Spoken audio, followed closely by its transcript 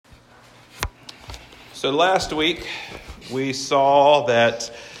So last week we saw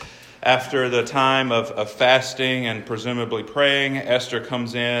that after the time of fasting and presumably praying, Esther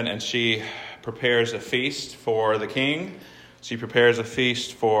comes in and she prepares a feast for the king. She prepares a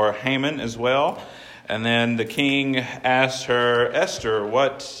feast for Haman as well. And then the king asks her, Esther,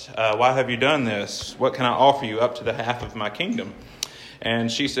 why have you done this? What can I offer you up to the half of my kingdom?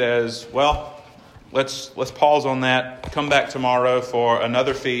 And she says, well, let's pause on that. Come back tomorrow for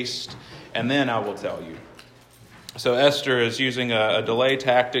another feast, and then I will tell you. So Esther is using a delay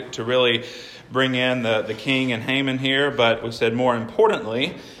tactic to really bring in the king and Haman here. But we said more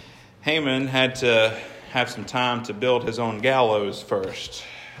importantly, Haman had to have some time to build his own gallows first.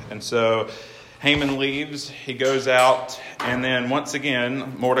 And so Haman leaves, he goes out, and then once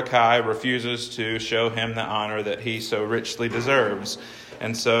again, Mordecai refuses to show him the honor that he so richly deserves.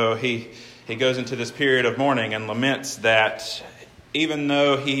 And so he goes into this period of mourning and laments that even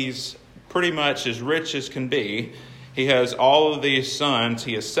though he's pretty much as rich as can be, he has all of these sons,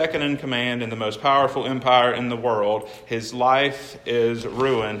 he is second in command in the most powerful empire in the world. His life is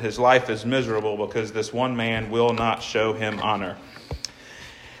ruined, his life is miserable because this one man will not show him honor.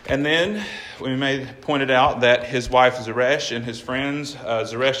 And then we may pointed out that his wife Zeresh and his friends,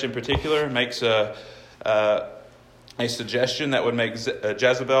 Zeresh in particular, makes a suggestion that would make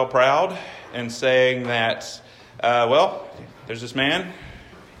Jezebel proud, and saying that, there's this man,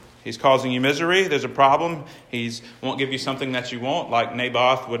 he's causing you misery, there's a problem, he won't give you something that you want, like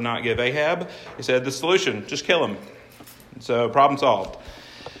Naboth would not give Ahab. He said, the solution, just kill him. So problem solved.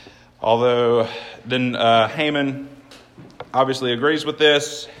 Although then Haman obviously agrees with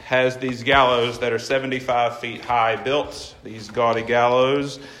this, has these gallows that are 75 feet high built, these gaudy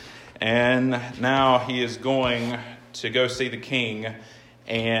gallows, and now he is going to go see the king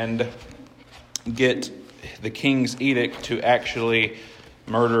and get the king's edict to actually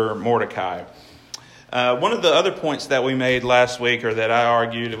murder Mordecai. One of the other points that we made last week, or that I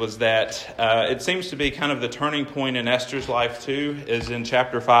argued, was that it seems to be kind of the turning point in Esther's life too, is in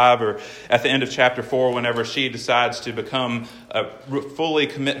chapter 5 or at the end of chapter 4, whenever she decides to fully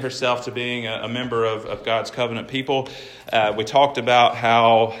commit herself to being a member of God's covenant people. We talked about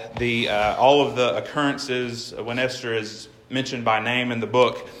how all of the occurrences when Esther is mentioned by name in the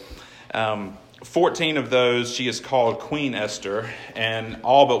book, 14 of those she is called Queen Esther, and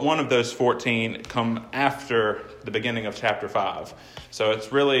all but one of those 14 come after the beginning of chapter 5. So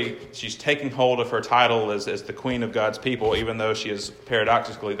it's really, she's taking hold of her title as the Queen of God's people, even though she is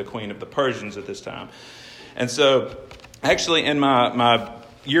paradoxically the Queen of the Persians at this time. And so actually in my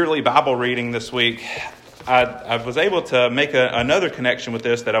yearly Bible reading this week, I was able to make another connection with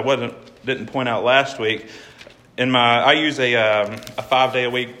this that I didn't point out last week. I use a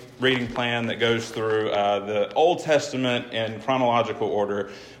 5-day-a-week reading plan that goes through the Old Testament in chronological order,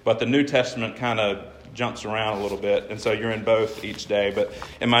 but the New Testament kind of jumps around a little bit, and so you're in both each day. But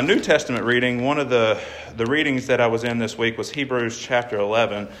in my New Testament reading, one of the readings that I was in this week was Hebrews chapter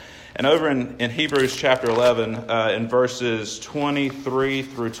 11. And over in Hebrews chapter 11, in verses 23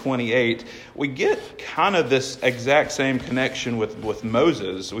 through 28, we get kind of this exact same connection with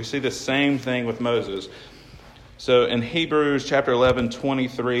Moses. We see the same thing with Moses. So in Hebrews chapter 11,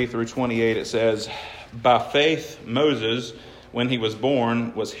 23 through 28, it says, by faith, Moses, when he was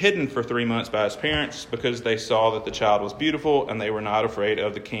born, was hidden for 3 months by his parents because they saw that the child was beautiful and they were not afraid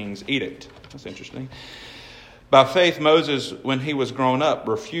of the king's edict. That's interesting. By faith, Moses, when he was grown up,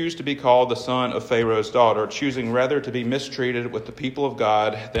 refused to be called the son of Pharaoh's daughter, choosing rather to be mistreated with the people of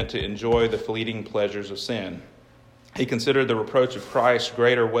God than to enjoy the fleeting pleasures of sin. He considered the reproach of Christ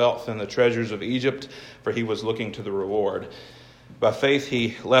greater wealth than the treasures of Egypt, for he was looking to the reward. By faith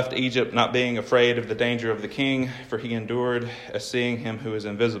he left Egypt, not being afraid of the danger of the king, for he endured as seeing him who is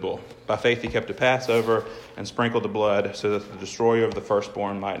invisible. By faith he kept a Passover and sprinkled the blood, so that the destroyer of the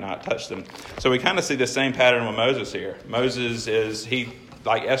firstborn might not touch them. So we kind of see the same pattern with Moses here. Moses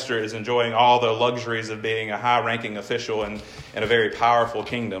like Esther, is enjoying all the luxuries of being a high-ranking official in a very powerful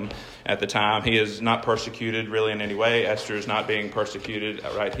kingdom at the time. He is not persecuted really in any way. Esther is not being persecuted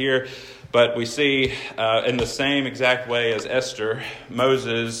right here. But we see in the same exact way as Esther,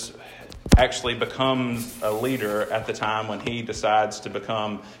 Moses actually becomes a leader at the time when he decides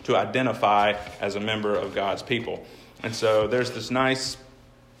to identify as a member of God's people. And so there's this nice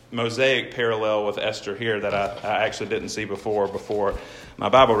Mosaic parallel with Esther here that I actually didn't see before my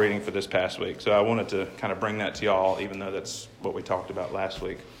Bible reading for this past week. So I wanted to kind of bring that to y'all, even though that's what we talked about last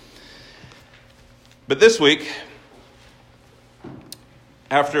week. But this week,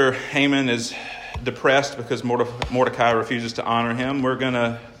 after Haman is depressed because Mordecai refuses to honor him, we're going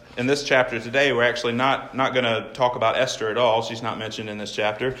to in this chapter today, we're actually not going to talk about Esther at all. She's not mentioned in this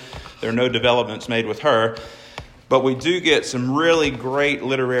chapter. There are no developments made with her. But we do get some really great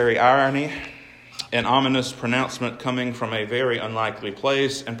literary irony, an ominous pronouncement coming from a very unlikely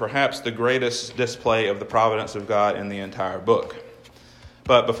place, and perhaps the greatest display of the providence of God in the entire book.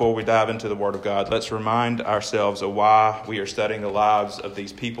 But before we dive into the Word of God, let's remind ourselves of why we are studying the lives of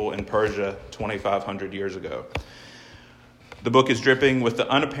these people in Persia 2,500 years ago. The book is dripping with the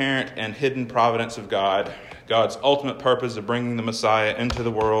unapparent and hidden providence of God. God's ultimate purpose of bringing the Messiah into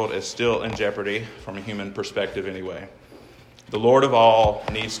the world is still in jeopardy from a human perspective anyway. The Lord of all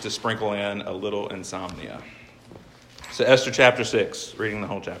needs to sprinkle in a little insomnia. So Esther chapter 6, reading the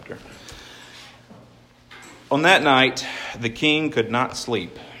whole chapter. On that night, the king could not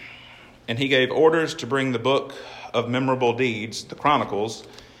sleep, and he gave orders to bring the book of memorable deeds, the Chronicles,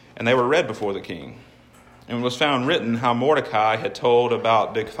 and they were read before the king. And it was found written how Mordecai had told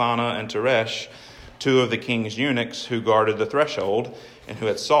about Bigthana and Teresh, two of the king's eunuchs who guarded the threshold and who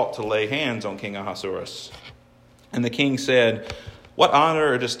had sought to lay hands on King Ahasuerus. And the king said, "What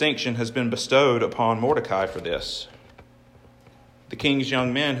honor or distinction has been bestowed upon Mordecai for this?" The king's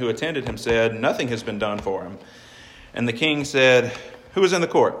young men who attended him said, "Nothing has been done for him." And the king said, "Who is in the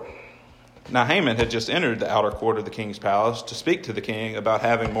court?" Now Haman had just entered the outer court of the king's palace to speak to the king about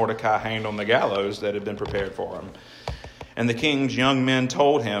having Mordecai hanged on the gallows that had been prepared for him. And the king's young men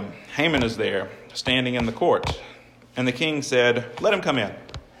told him, "Haman is there, standing in the court." And the king said, "Let him come in."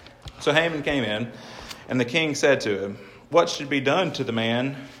 So Haman came in, and the king said to him, "What should be done to the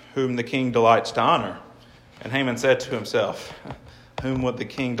man whom the king delights to honor?" And Haman said to himself, "Whom would the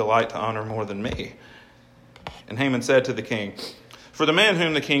king delight to honor more than me?" And Haman said to the king, "For the man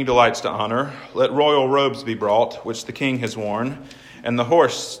whom the king delights to honor, let royal robes be brought, which the king has worn, and the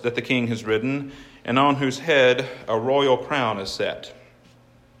horse that the king has ridden, and on whose head a royal crown is set.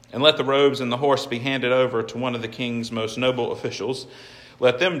 And let the robes and the horse be handed over to one of the king's most noble officials.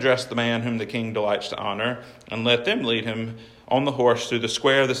 Let them dress the man whom the king delights to honor, and let them lead him on the horse through the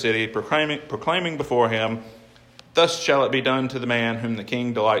square of the city, proclaiming before him, 'Thus shall it be done to the man whom the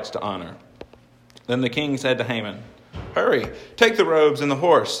king delights to honor.'" Then the king said to Haman, "Hurry, take the robes and the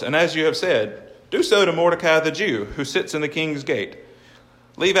horse, and as you have said, do so to Mordecai the Jew, who sits in the king's gate.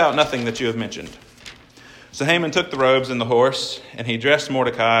 Leave out nothing that you have mentioned." So Haman took the robes and the horse, and he dressed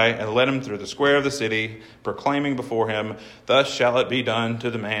Mordecai and led him through the square of the city, proclaiming before him, "Thus shall it be done to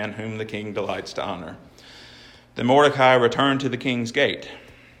the man whom the king delights to honor." Then Mordecai returned to the king's gate.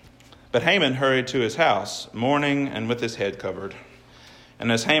 But Haman hurried to his house, mourning and with his head covered.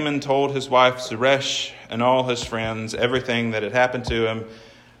 And as Haman told his wife Zeresh and all his friends everything that had happened to him,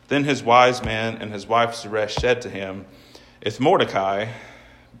 then his wise men and his wife Zeresh said to him, "If Mordecai,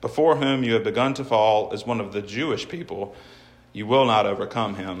 before whom you have begun to fall, is one of the Jewish people, you will not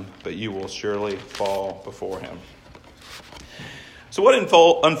overcome him, but you will surely fall before him." So what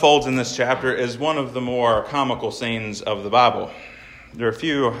unfolds in this chapter is one of the more comical scenes of the Bible. There are a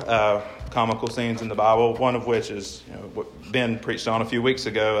few comical scenes in the Bible, one of which is what Ben preached on a few weeks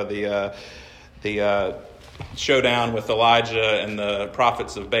ago, the showdown with Elijah and the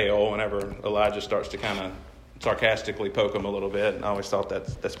prophets of Baal, whenever Elijah starts to kind of sarcastically poke him a little bit. And I always thought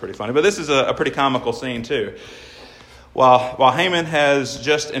that's pretty funny. But this is a pretty comical scene too. While Haman has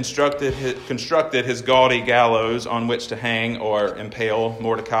just constructed his gaudy gallows on which to hang or impale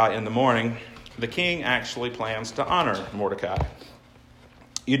Mordecai in the morning, the king actually plans to honor Mordecai.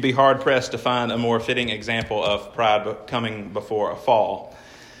 You'd be hard-pressed to find a more fitting example of pride coming before a fall.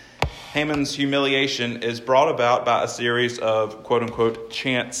 Haman's humiliation is brought about by a series of quote-unquote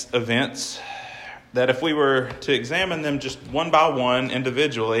chance events that if we were to examine them just one by one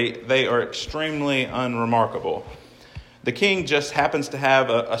individually, they are extremely unremarkable. The king just happens to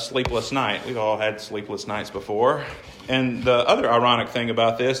have a sleepless night. We've all had sleepless nights before. And the other ironic thing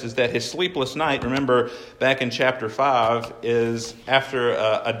about this is that his sleepless night, remember back in chapter 5, is after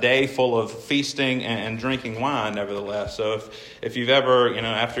a day full of feasting and drinking wine, nevertheless. So if you've ever,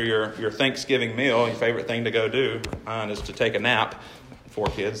 after your Thanksgiving meal, your favorite thing to go do, mine is to take a nap. 4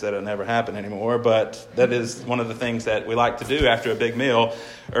 kids, that'll never happen anymore, but that is one of the things that we like to do after a big meal,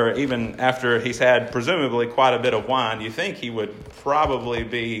 or even after he's had presumably quite a bit of wine. You think he would probably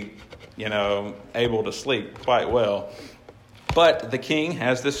be, able to sleep quite well. But the king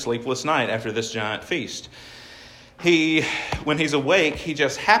has this sleepless night after this giant feast. When he's awake, he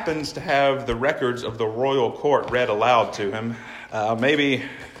just happens to have the records of the royal court read aloud to him. Maybe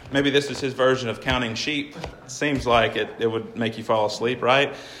this is his version of counting sheep. Seems like it would make you fall asleep,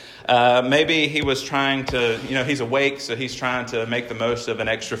 right? Maybe he was trying to, he's awake, so he's trying to make the most of an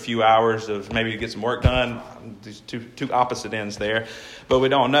extra few hours of maybe to get some work done. These two opposite ends there. But we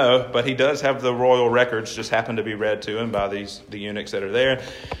don't know. But he does have the royal records just happen to be read to him by the eunuchs that are there.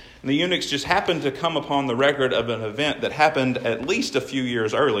 And the eunuchs just happened to come upon the record of an event that happened at least a few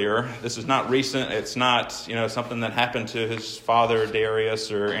years earlier. This is not recent. It's not, something that happened to his father,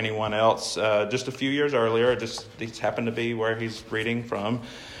 Darius, or anyone else. Just a few years earlier. These happened to be where he's reading from.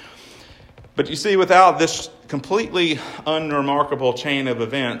 But you see, without this completely unremarkable chain of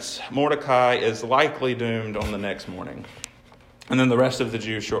events, Mordecai is likely doomed on the next morning. And then the rest of the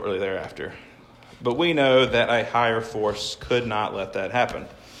Jews shortly thereafter. But we know that a higher force could not let that happen.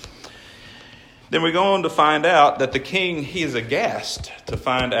 Then we go on to find out that the king, he is aghast to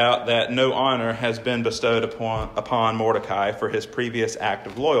find out that no honor has been bestowed upon Mordecai for his previous act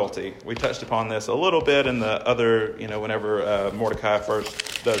of loyalty. We touched upon this a little bit in the other, whenever Mordecai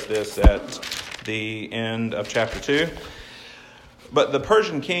first does this at the end of chapter 2. But the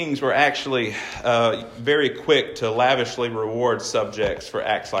Persian kings were actually very quick to lavishly reward subjects for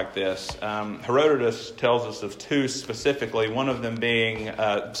acts like this. Herodotus tells us of two specifically, one of them being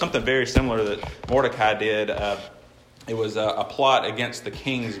something very similar that Mordecai did. It was a plot against the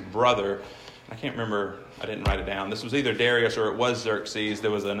king's brother. I can't remember, I didn't write it down. This was either Darius or it was Xerxes.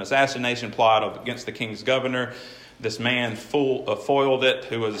 There was an assassination plot against the king's governor. This man foiled it,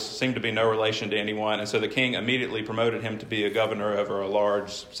 who seemed to be no relation to anyone. And so the king immediately promoted him to be a governor over a large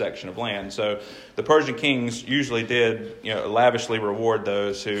section of land. So the Persian kings usually did, lavishly reward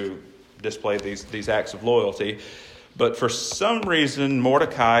those who displayed these acts of loyalty. But for some reason,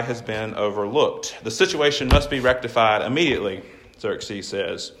 Mordecai has been overlooked. The situation must be rectified immediately, Xerxes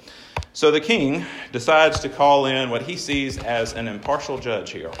says. So the king decides to call in what he sees as an impartial judge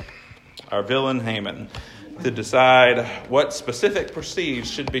here, our villain Haman, to decide what specific proceeds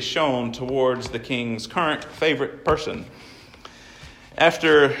should be shown towards the king's current favorite person.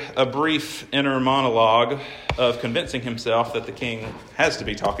 After a brief inner monologue of convincing himself that the king has to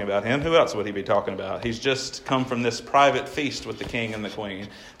be talking about him, who else would he be talking about? He's just come from this private feast with the king and the queen.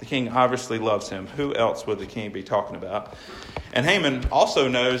 The king obviously loves him. Who else would the king be talking about? And Haman also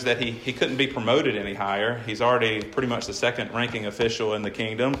knows that he couldn't be promoted any higher. He's already pretty much the second ranking official in the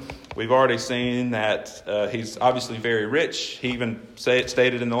kingdom. We've already seen that he's obviously very rich. He even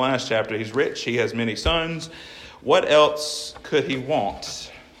stated in the last chapter, he's rich. He has many sons. What else could he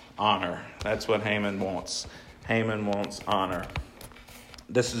want? Honor. That's what Haman wants. Haman wants honor.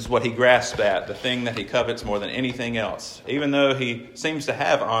 This is what he grasps at, the thing that he covets more than anything else. Even though he seems to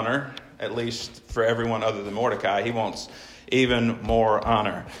have honor, at least for everyone other than Mordecai, he wants even more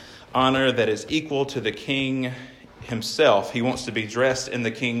honor. Honor that is equal to the king himself. He wants to be dressed in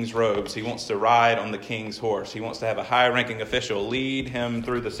the king's robes. He wants to ride on the king's horse. He wants to have a high-ranking official lead him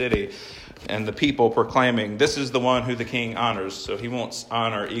through the city and the people proclaiming, this is the one who the king honors. So he wants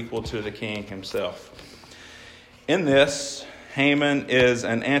honor equal to the king himself. In this, Haman is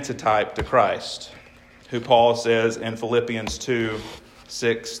an antitype to Christ, who Paul says in Philippians 2,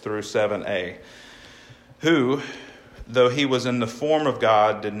 6 through 7a, who, though he was in the form of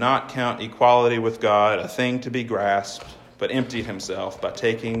God, did not count equality with God a thing to be grasped, but emptied himself by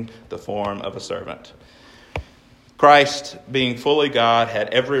taking the form of a servant. Christ, being fully God, had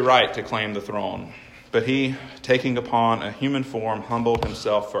every right to claim the throne, but he, taking upon a human form, humbled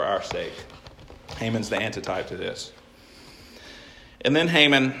himself for our sake. Haman's the antitype to this. And then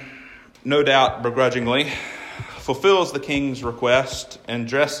Haman, no doubt begrudgingly, fulfills the king's request and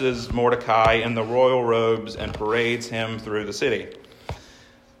dresses Mordecai in the royal robes and parades him through the city.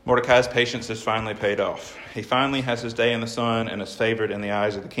 Mordecai's patience is finally paid off. He finally has his day in the sun and is favored in the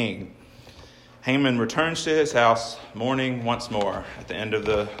eyes of the king. Haman returns to his house, mourning once more. At the end of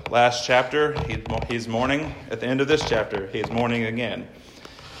the last chapter, he's mourning. At the end of this chapter, he is mourning again.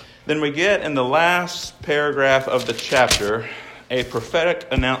 Then we get in the last paragraph of the chapter a prophetic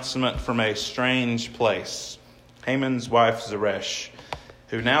announcement from a strange place. Haman's wife Zeresh,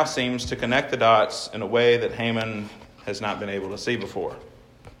 who now seems to connect the dots in a way that Haman has not been able to see before.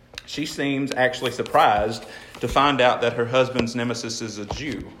 She seems actually surprised to find out that her husband's nemesis is a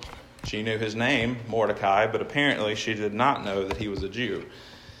Jew. She knew his name, Mordecai, but apparently she did not know that he was a Jew.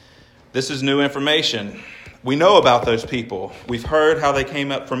 This is new information. We know about those people. We've heard how they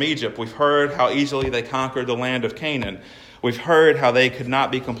came up from Egypt. We've heard how easily they conquered the land of Canaan. We've heard how they could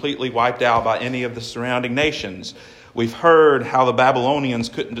not be completely wiped out by any of the surrounding nations. We've heard how the Babylonians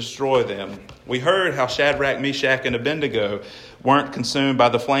couldn't destroy them. We heard how Shadrach, Meshach, and Abednego weren't consumed by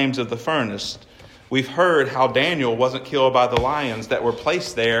the flames of the furnace. We've heard how Daniel wasn't killed by the lions that were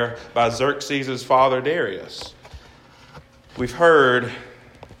placed there by Xerxes' father Darius. We've heard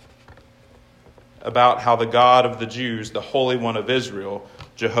about how the God of the Jews, the Holy One of Israel,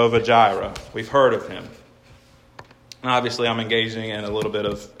 Jehovah Jireh, we've heard of him. And obviously, I'm engaging in a little bit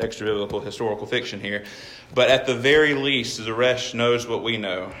of extra-biblical historical fiction here. But at the very least, Zeresh knows what we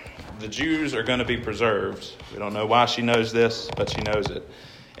know. The Jews are going to be preserved. We don't know why she knows this, but she knows it.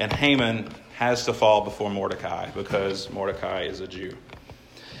 And Haman has to fall before Mordecai because Mordecai is a Jew.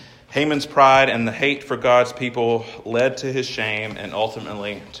 Haman's pride and the hate for God's people led to his shame and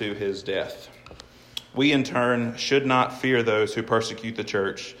ultimately to his death. We, in turn, should not fear those who persecute the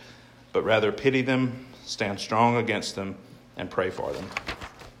church, but rather pity them, stand strong against them, and pray for them.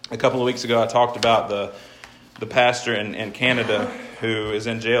 A couple of weeks ago, I talked about the pastor in Canada who is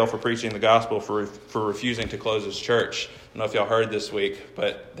in jail for preaching the gospel for refusing to close his church. I don't know if y'all heard this week,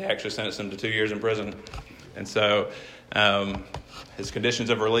 but they actually sentenced him to 2 years in prison. And so his conditions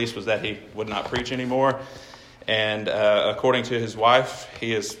of release was that he would not preach anymore. And according to his wife,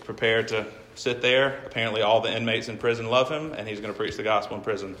 he is prepared to sit there. Apparently all the inmates in prison love him, and he's going to preach the gospel in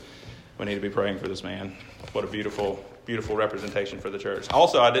prison. We need to be praying for this man. What a beautiful, beautiful representation for the church.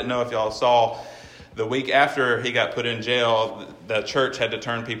 Also, I didn't know if y'all saw the week after he got put in jail, the church had to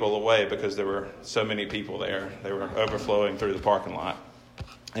turn people away because there were so many people there. They were overflowing through the parking lot.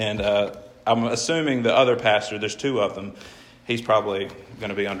 And I'm assuming the other pastor, there's 2 of them, he's probably going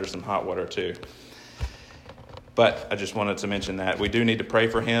to be under some hot water too. But I just wanted to mention that. We do need to pray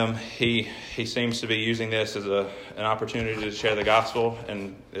for him. He seems to be using this as an opportunity to share the gospel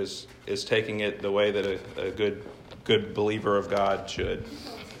and is taking it the way that a good believer of God should.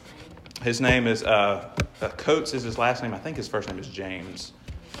 His name is, Coates is his last name. I think his first name is James.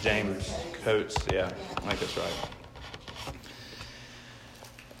 James Coates. Yeah, I think that's right.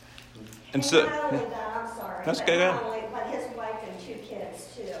 And so, not only that, I'm sorry. That's okay. Not only, but his wife and 2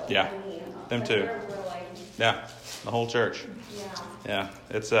 kids too. Yeah, them too. Yeah, the whole church. Yeah,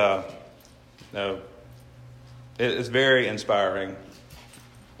 it's it's very inspiring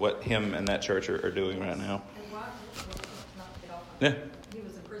what him and that church are doing right now. And why, not to get off on Yeah. he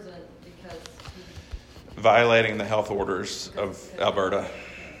was in prison because he Violating the health orders of Alberta.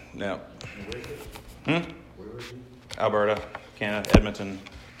 Yeah. Where was he? Alberta, Canada, Edmonton.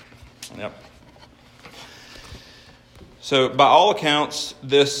 Yep. So by all accounts,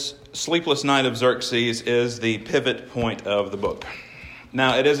 this sleepless night of Xerxes is the pivot point of the book.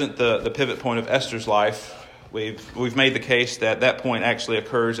 Now, it isn't the pivot point of Esther's life. We've made the case that point actually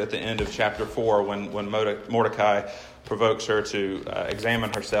occurs at the end of chapter 4 when Mordecai provokes her to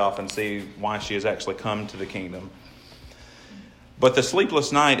examine herself and see why she has actually come to the kingdom. But the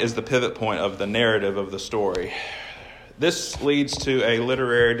sleepless night is the pivot point of the narrative of the story. This leads to a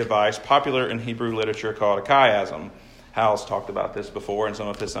literary device popular in Hebrew literature called a chiasm. Hal's talked about this before in some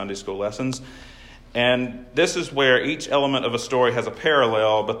of his Sunday school lessons. And this is where each element of a story has a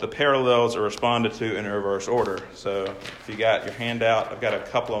parallel, but the parallels are responded to in reverse order. So if you got your handout, I've got a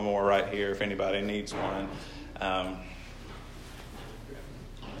couple of more right here if anybody needs one.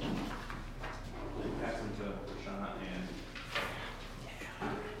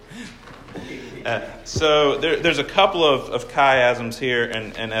 So there's a couple of chiasms here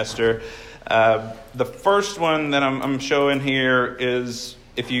in Esther. The first one that I'm showing here is,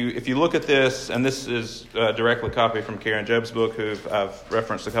 if you look at this, and this is directly copied from Karen Job's book, who I've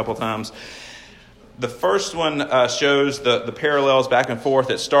referenced a couple times. The first one shows the parallels back and forth.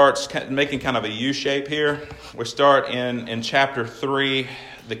 It starts making kind of a U shape here. We start in chapter 3.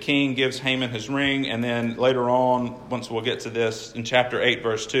 The king gives Haman his ring, and then later on, once we'll get to this, in chapter 8,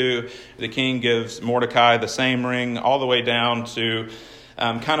 verse 2, the king gives Mordecai the same ring, all the way down to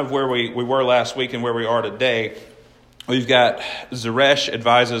kind of where we were last week and where we are today. We've got Zeresh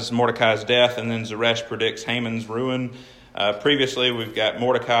advises Mordecai's death, and then Zeresh predicts Haman's ruin. Previously, we've got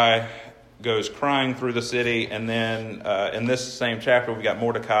Mordecai goes crying through the city, and then in this same chapter, we've got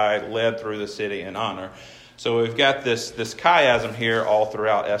Mordecai led through the city in honor. So we've got this chiasm here all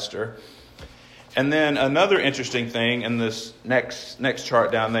throughout Esther. And then another interesting thing in this next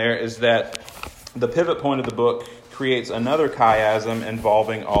chart down there is that the pivot point of the book creates another chiasm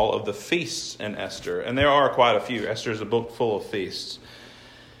involving all of the feasts in Esther. And there are quite a few. Esther is a book full of feasts.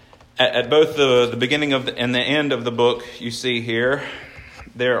 At both the beginning of and the end of the book, you see here,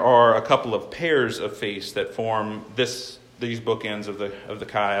 there are a couple of pairs of feasts that form these bookends of the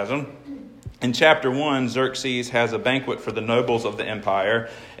chiasm. In chapter 1, Xerxes has a banquet for the nobles of the empire,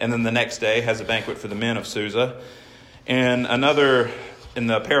 and then the next day has a banquet for the men of Susa. And in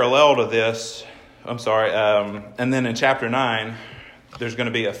the parallel to this, and then in chapter 9, there's going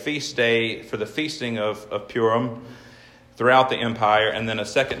to be a feast day for the feasting of Purim throughout the empire, and then a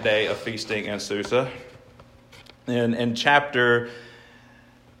second day of feasting in Susa. And in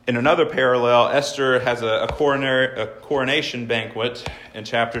In another parallel, Esther has a coronation banquet in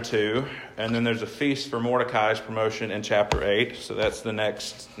chapter 2, and then there's a feast for Mordecai's promotion in chapter 8, so that's the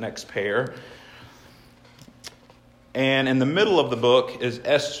next pair. And in the middle of the book is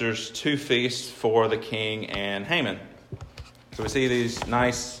Esther's 2 feasts for the king and Haman. So we see these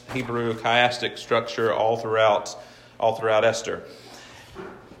nice Hebrew chiastic structure all throughout Esther.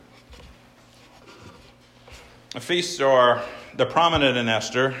 The feasts they're prominent in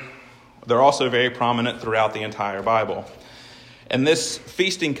Esther. They're also very prominent throughout the entire Bible. And this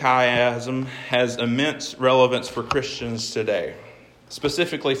feasting chiasm has immense relevance for Christians today,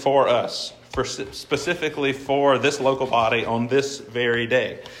 specifically for us, specifically for this local body on this very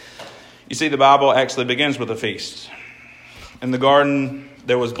day. You see, the Bible actually begins with a feast. In the garden,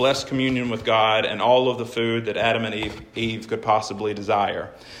 there was blessed communion with God and all of the food that Adam and Eve could possibly desire.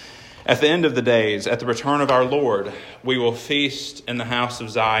 At the end of the days, at the return of our Lord, we will feast in the house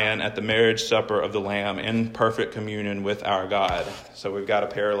of Zion at the marriage supper of the Lamb in perfect communion with our God. So we've got a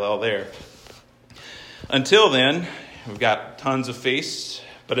parallel there. Until then, we've got tons of feasts.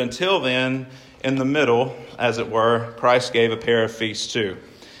 But until then, in the middle, as it were, Christ gave a pair of feasts too.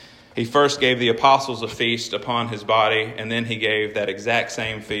 He first gave the apostles a feast upon his body, and then he gave that exact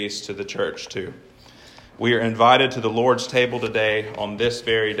same feast to the church too. We are invited to the Lord's table today on this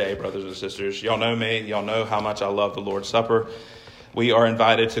very day, brothers and sisters. Y'all know me. Y'all know how much I love the Lord's Supper. We are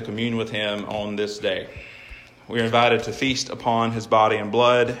invited to commune with him on this day. We are invited to feast upon his body and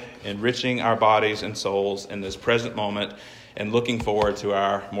blood, enriching our bodies and souls in this present moment and looking forward to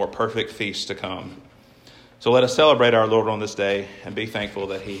our more perfect feast to come. So let us celebrate our Lord on this day and be thankful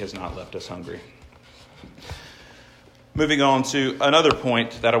that he has not left us hungry. Moving on to another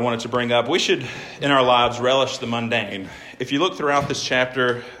point that I wanted to bring up. We should, in our lives, relish the mundane. If you look throughout this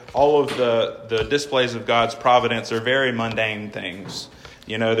chapter, all of the displays of God's providence are very mundane things.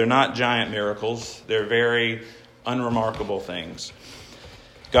 You know, they're not giant miracles. They're very unremarkable things.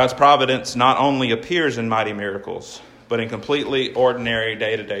 God's providence not only appears in mighty miracles, but in completely ordinary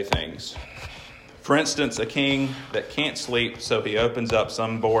day-to-day things. For instance, a king that can't sleep, so he opens up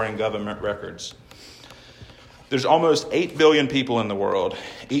some boring government records. There's almost 8 billion people in the world,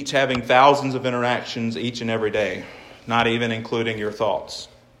 each having thousands of interactions each and every day, not even including your thoughts.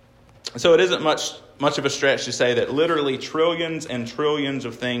 So it isn't much of a stretch to say that literally trillions and trillions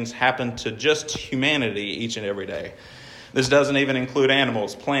of things happen to just humanity each and every day. This doesn't even include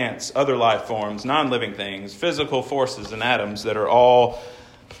animals, plants, other life forms, non-living things, physical forces and atoms that are all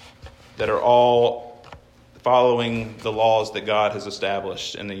following the laws that God has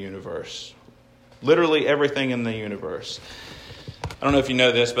established in the universe. Literally everything in the universe. I don't know if you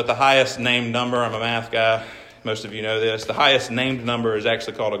know this, but the highest named number, I'm a math guy, most of you know this, the highest named number is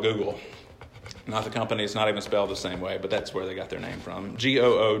actually called a Google. Not the company, it's not even spelled the same way, but that's where they got their name from.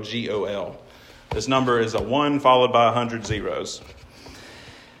 Googol. This number is a 1 followed by 100 zeros.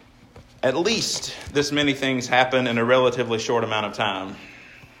 At least this many things happen in a relatively short amount of time.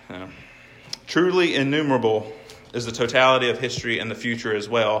 Truly innumerable is the totality of history and the future as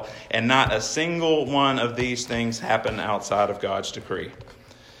well, and not a single one of these things happen outside of God's decree.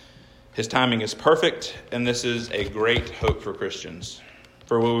 His timing is perfect, and this is a great hope for Christians.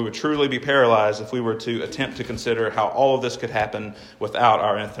 For we would truly be paralyzed if we were to attempt to consider how all of this could happen without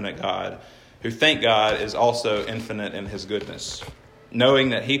our infinite God, who, thank God, is also infinite in his goodness. Knowing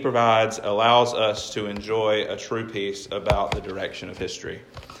that he provides allows us to enjoy a true peace about the direction of history.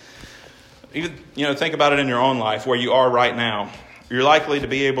 Even, think about it in your own life, where you are right now. You're likely to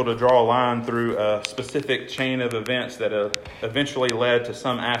be able to draw a line through a specific chain of events that eventually led to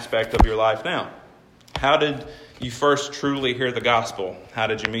some aspect of your life now. How did you first truly hear the gospel? How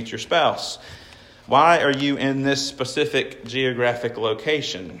did you meet your spouse? Why are you in this specific geographic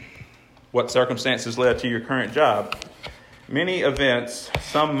location? What circumstances led to your current job? Many events,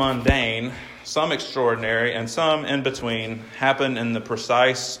 some mundane, some extraordinary, and some in between, happen in the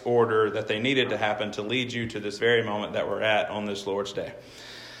precise order that they needed to happen to lead you to this very moment that we're at on this Lord's Day.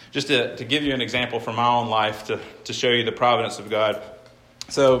 Just to give you an example from my own life to show you the providence of God.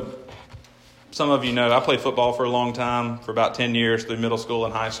 So some of you know I played football for a long time, for about 10 years through middle school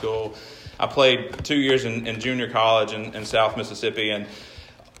and high school. I played 2 years in junior college in South Mississippi, and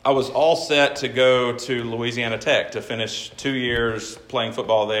I was all set to go to Louisiana Tech to finish 2 years playing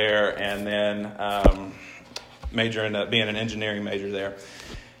football there and then major in being an engineering major there.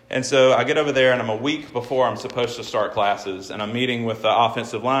 And so I get over there and I'm a week before I'm supposed to start classes, and I'm meeting with the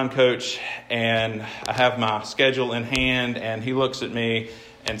offensive line coach, and I have my schedule in hand, and he looks at me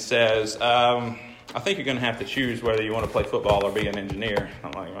and says, I think you're going to have to choose whether you want to play football or be an engineer.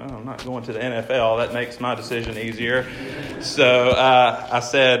 I'm like, well, I'm not going to the NFL. That makes my decision easier. So I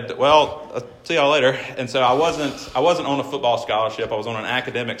said, well, I'll see y'all later. And so I wasn't on a football scholarship. I was on an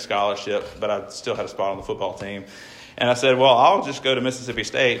academic scholarship, but I still had a spot on the football team. And I said, well, I'll just go to Mississippi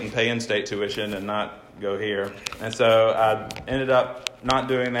State and pay in-state tuition and not go here. And so I ended up not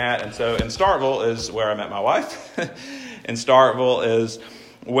doing that. And so in Starkville is where I met my wife. In Starkville is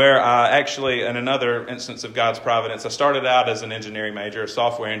where I actually, in another instance of God's providence, I started out as an engineering major, a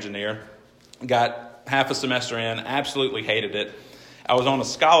software engineer, got half a semester in, absolutely hated it. I was on a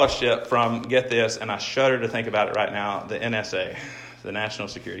scholarship from, get this, and I shudder to think about it right now, the NSA, the National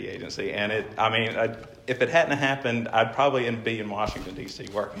Security Agency. And if it hadn't happened, I'd probably be in Washington, D.C.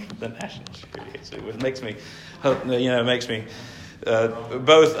 working for the National Security Agency, which makes me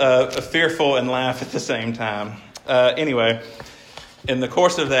both fearful and laugh at the same time. Anyway, in the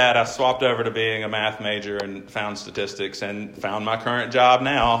course of that, I swapped over to being a math major and found statistics and found my current job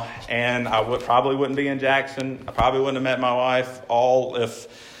now. And I probably wouldn't be in Jackson. I probably wouldn't have met my wife, all if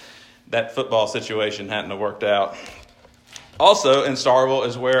that football situation hadn't have worked out. Also, in Starkville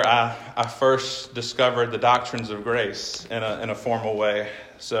is where I first discovered the doctrines of grace in a formal way.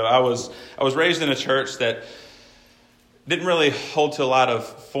 So I was raised in a church that didn't really hold to a lot of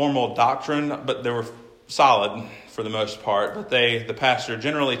formal doctrine, but they were solid for the most part. But the pastor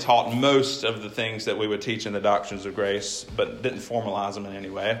generally taught most of the things that we would teach in the doctrines of grace, but didn't formalize them in any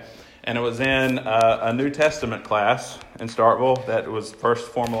way. And it was in a New Testament class in Starkville that was first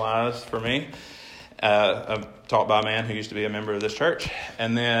formalized for me, taught by a man who used to be a member of this church.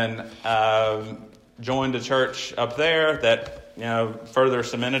 And then joined a church up there that further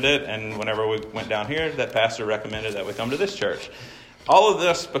cemented it. And whenever we went down here, that pastor recommended that we come to this church. All of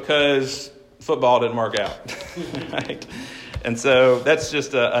this because football didn't work out, right? And so that's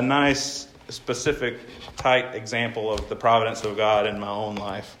just a nice, specific, tight example of the providence of God in my own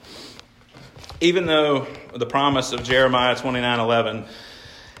life. Even though the promise of Jeremiah 29:11,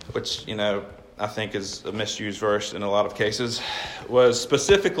 which, I think is a misused verse in a lot of cases, was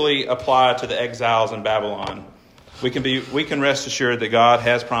specifically applied to the exiles in Babylon, we can rest assured that God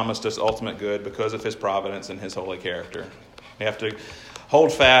has promised us ultimate good because of his providence and his holy character. We have to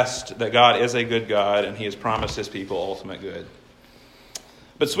hold fast that God is a good God and he has promised his people ultimate good.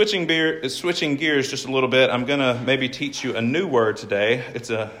 But switching gears just a little bit, I'm going to maybe teach you a new word today.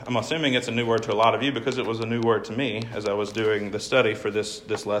 I'm assuming it's a new word to a lot of you because it was a new word to me as I was doing the study for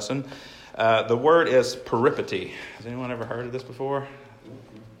this lesson. The word is peripety. Has anyone ever heard of this before?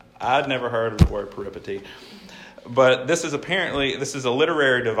 I'd never heard of the word peripety. But this is a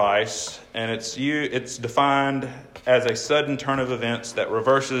literary device, and it's defined as a sudden turn of events that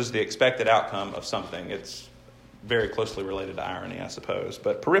reverses the expected outcome of something. It's very closely related to irony, I suppose.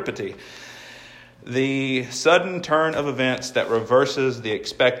 But peripety, the sudden turn of events that reverses the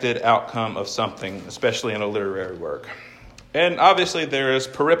expected outcome of something, especially in a literary work. And obviously there is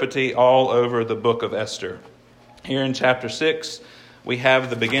peripety all over the book of Esther. Here in chapter 6, we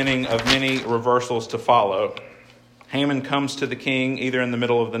have the beginning of many reversals to follow. Haman comes to the king either in the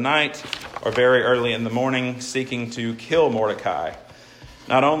middle of the night or very early in the morning seeking to kill Mordecai.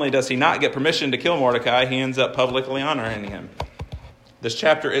 Not only does he not get permission to kill Mordecai, he ends up publicly honoring him. This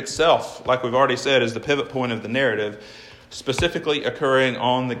chapter itself, like we've already said, is the pivot point of the narrative, specifically occurring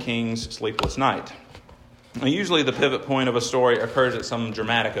on the king's sleepless night. Now, usually the pivot point of a story occurs at some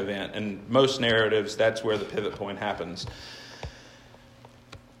dramatic event. In most narratives, that's where the pivot point happens.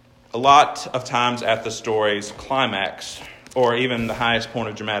 A lot of times at the story's climax, or even the highest point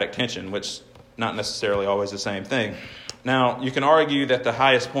of dramatic tension, which is not necessarily always the same thing. Now, you can argue that the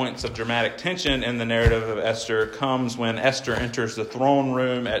highest points of dramatic tension in the narrative of Esther comes when Esther enters the throne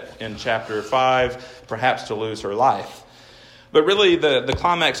room in chapter 5, perhaps to lose her life. But really, the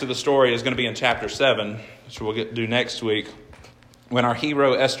climax of the story is going to be in chapter 7, which we'll do next week, when our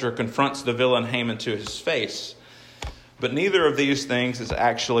hero Esther confronts the villain Haman to his face. But neither of these things is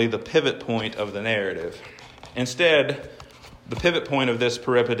actually the pivot point of the narrative. Instead, the pivot point of this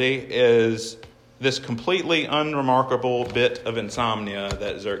peripety is this completely unremarkable bit of insomnia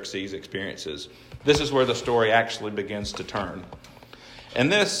that Xerxes experiences. This is where the story actually begins to turn.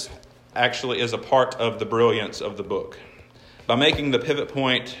 And this actually is a part of the brilliance of the book. By making the pivot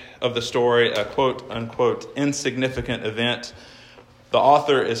point of the story a quote-unquote insignificant event, the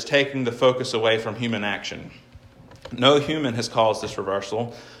author is taking the focus away from human action. No human has caused this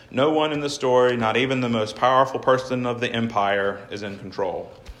reversal. No one in the story, not even the most powerful person of the empire, is in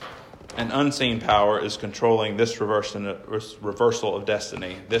control. An unseen power is controlling this reversal of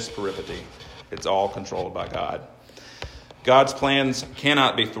destiny, this peripety. It's all controlled by God. God's plans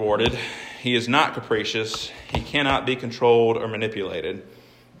cannot be thwarted. He is not capricious. He cannot be controlled or manipulated.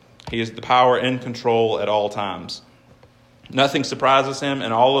 He is the power in control at all times. Nothing surprises him,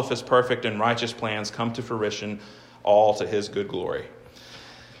 and all of his perfect and righteous plans come to fruition, all to his good glory.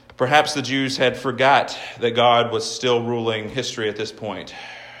 Perhaps the Jews had forgot that God was still ruling history at this point.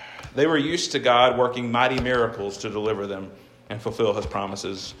 They were used to God working mighty miracles to deliver them and fulfill his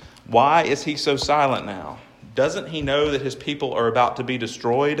promises. Why is he so silent now? Doesn't he know that his people are about to be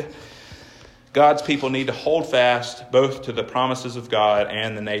destroyed? God's people need to hold fast both to the promises of God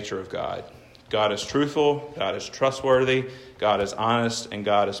and the nature of God. God is truthful, God is trustworthy, God is honest, and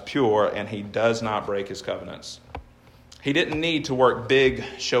God is pure, and he does not break his covenants. He didn't need to work big,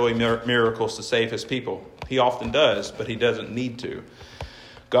 showy miracles to save his people. He often does, but he doesn't need to.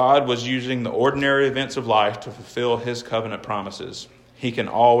 God was using the ordinary events of life to fulfill his covenant promises. He can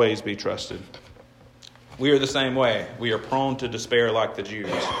always be trusted. We are the same way. We are prone to despair like the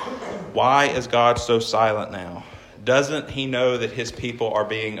Jews. Why is God so silent now? Doesn't he know that his people are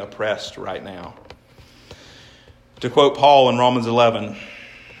being oppressed right now? To quote Paul in Romans 11,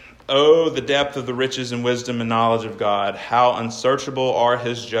 "Oh, the depth of the riches and wisdom and knowledge of God! How unsearchable are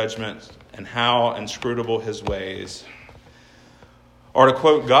his judgments and how inscrutable his ways." Or to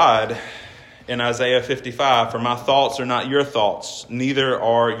quote God in Isaiah 55, "For my thoughts are not your thoughts, neither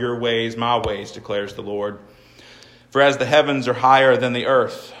are your ways my ways, declares the Lord. For as the heavens are higher than the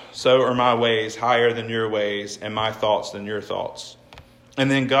earth, so are my ways higher than your ways, and my thoughts than your thoughts." And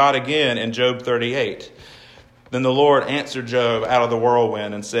then God again in Job 38. "Then the Lord answered Job out of the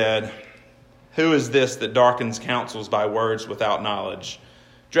whirlwind and said, 'Who is this that darkens counsels by words without knowledge?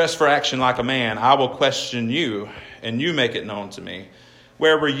 Dress for action like a man. I will question you, and you make it known to me.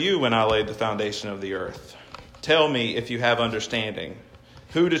 Where were you when I laid the foundation of the earth? Tell me if you have understanding.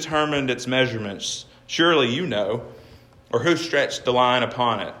 Who determined its measurements? Surely you know. Or who stretched the line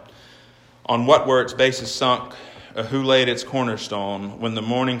upon it? On what were its bases sunk? Or who laid its cornerstone when the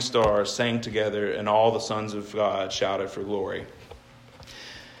morning stars sang together and all the sons of God shouted for glory?'"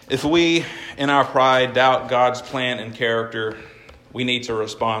 If we, in our pride, doubt God's plan and character, we need to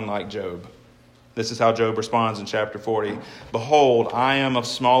respond like Job. This is how Job responds in chapter 40. "Behold, I am of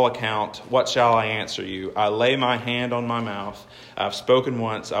small account. What shall I answer you? I lay my hand on my mouth. I have spoken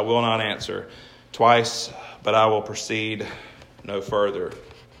once, I will not answer. Twice, but I will proceed no further."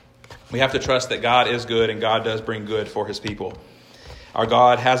 We have to trust that God is good and God does bring good for his people. Our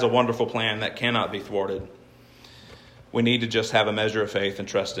God has a wonderful plan that cannot be thwarted. We need to just have a measure of faith and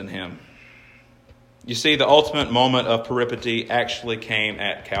trust in him. You see, the ultimate moment of peripety actually came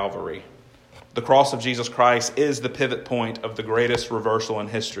at Calvary. The cross of Jesus Christ is the pivot point of the greatest reversal in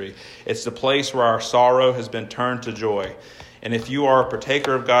history. It's the place where our sorrow has been turned to joy. And if you are a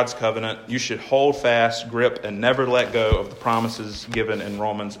partaker of God's covenant, you should hold fast, grip, and never let go of the promises given in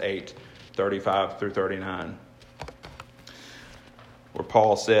Romans 8:35 through 39. Where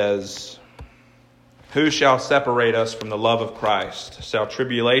Paul says, "Who shall separate us from the love of Christ? Shall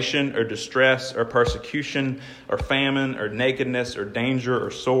tribulation or distress or persecution or famine or nakedness or danger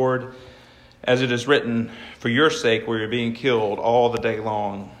or sword? As it is written, for your sake we are being killed all the day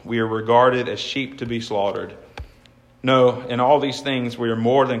long. We are regarded as sheep to be slaughtered. No, in all these things we are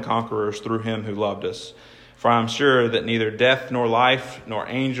more than conquerors through him who loved us. For I am sure that neither death nor life, nor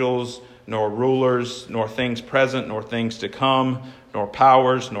angels, nor rulers, nor things present, nor things to come, nor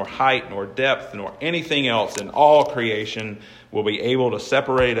powers, nor height, nor depth, nor anything else in all creation will be able to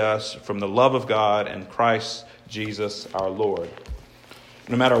separate us from the love of God and Christ Jesus our Lord."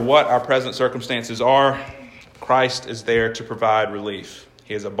 No matter what our present circumstances are, Christ is there to provide relief.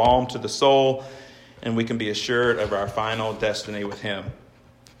 He is a balm to the soul, and we can be assured of our final destiny with him.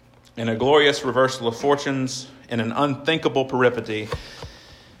 In a glorious reversal of fortunes, in an unthinkable peripety,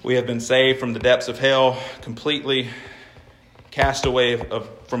 we have been saved from the depths of hell, completely cast away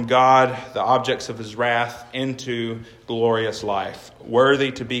from God, the objects of his wrath, into glorious life,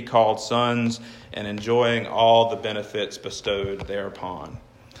 worthy to be called sons and enjoying all the benefits bestowed thereupon.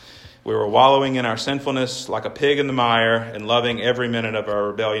 We were wallowing in our sinfulness like a pig in the mire and loving every minute of our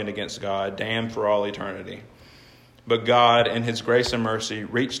rebellion against God, damned for all eternity. But God, in his grace and mercy,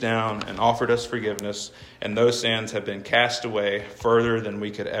 reached down and offered us forgiveness, and those sins have been cast away further than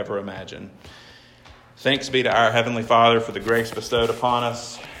we could ever imagine. Thanks be to our Heavenly Father for the grace bestowed upon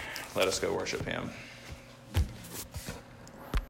us. Let us go worship him.